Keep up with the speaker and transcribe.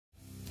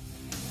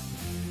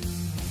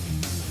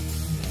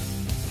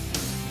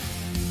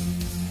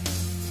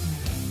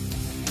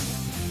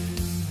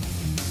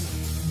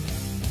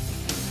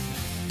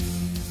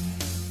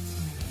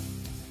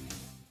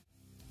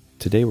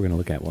Today we're going to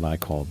look at what I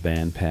call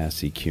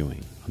bandpass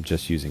EQing. I'm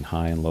just using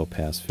high and low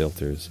pass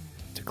filters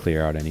to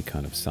clear out any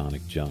kind of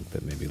sonic junk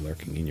that may be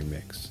lurking in your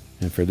mix.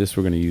 And for this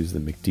we're going to use the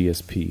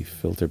McDSP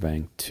Filter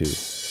Bank 2.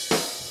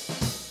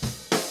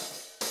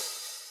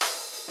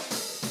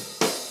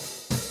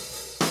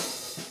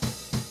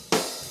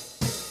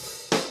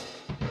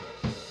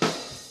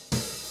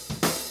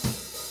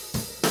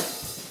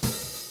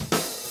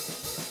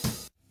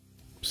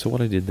 So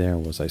what I did there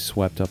was I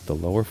swept up the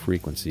lower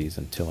frequencies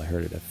until I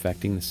heard it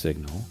affecting the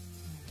signal,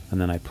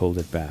 and then I pulled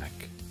it back,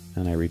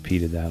 and I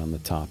repeated that on the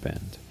top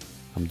end.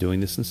 I'm doing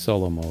this in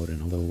solo mode, and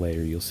a little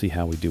later you'll see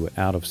how we do it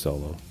out of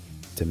solo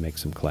to make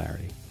some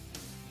clarity.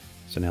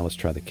 So now let's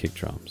try the kick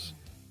drums.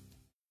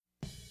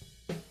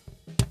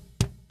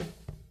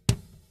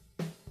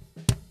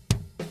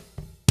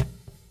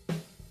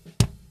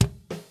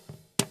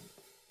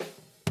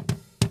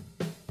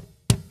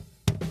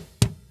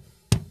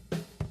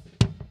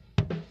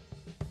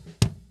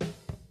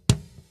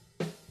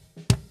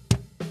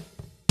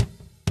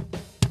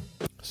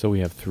 So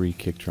we have 3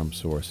 kick drum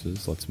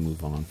sources. Let's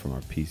move on from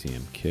our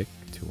PZM kick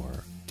to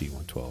our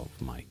D112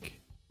 mic.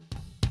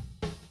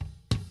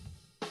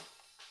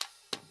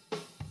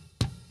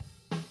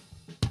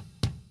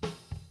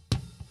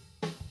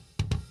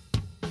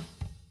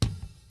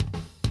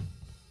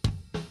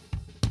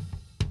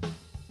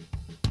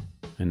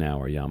 And now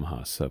our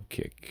Yamaha sub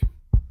kick.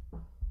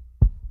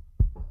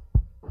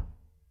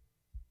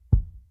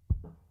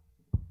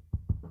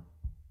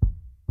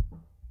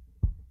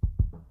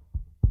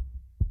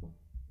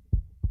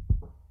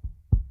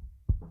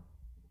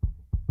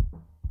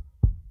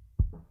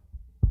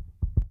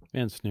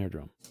 And snare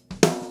drum.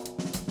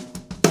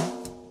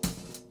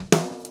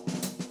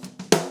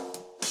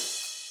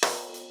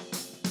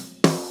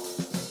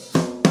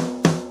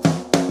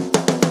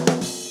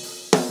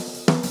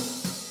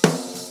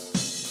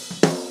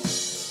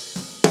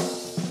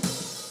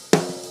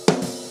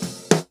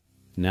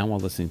 Now while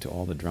listening to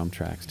all the drum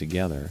tracks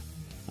together,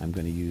 I'm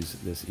going to use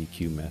this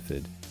EQ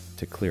method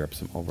to clear up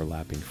some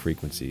overlapping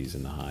frequencies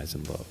in the highs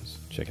and lows.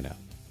 Check it out.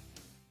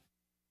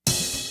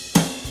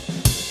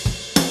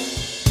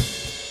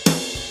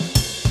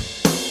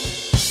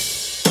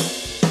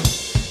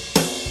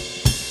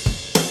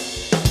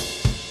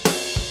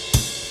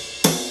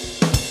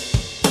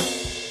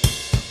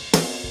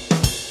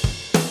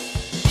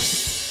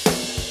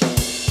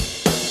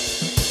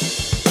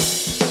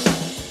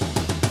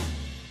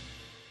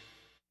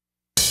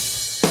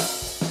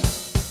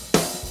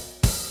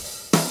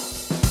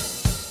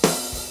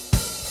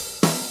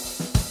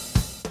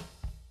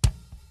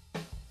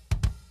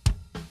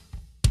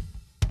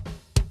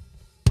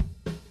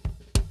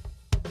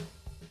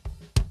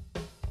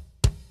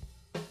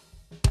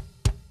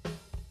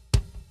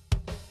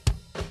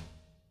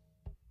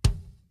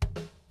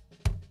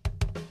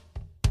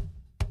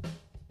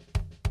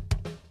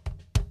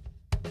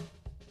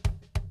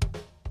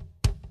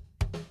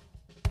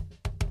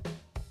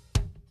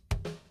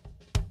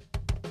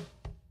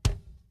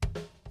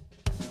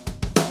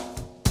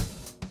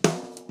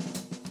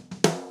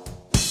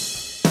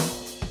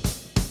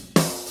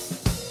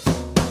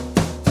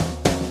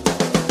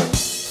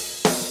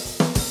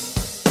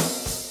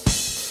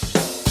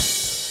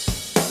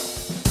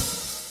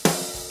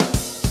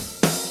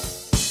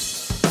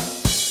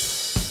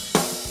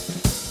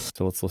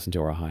 So let's listen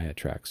to our hi-hat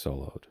track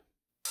soloed.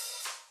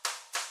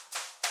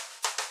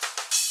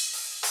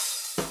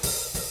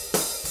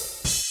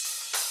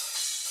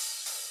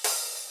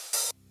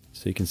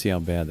 So you can see how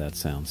bad that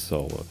sounds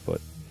soloed,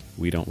 but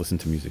we don't listen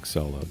to music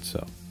soloed,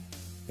 so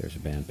there's a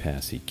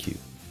bandpass EQ.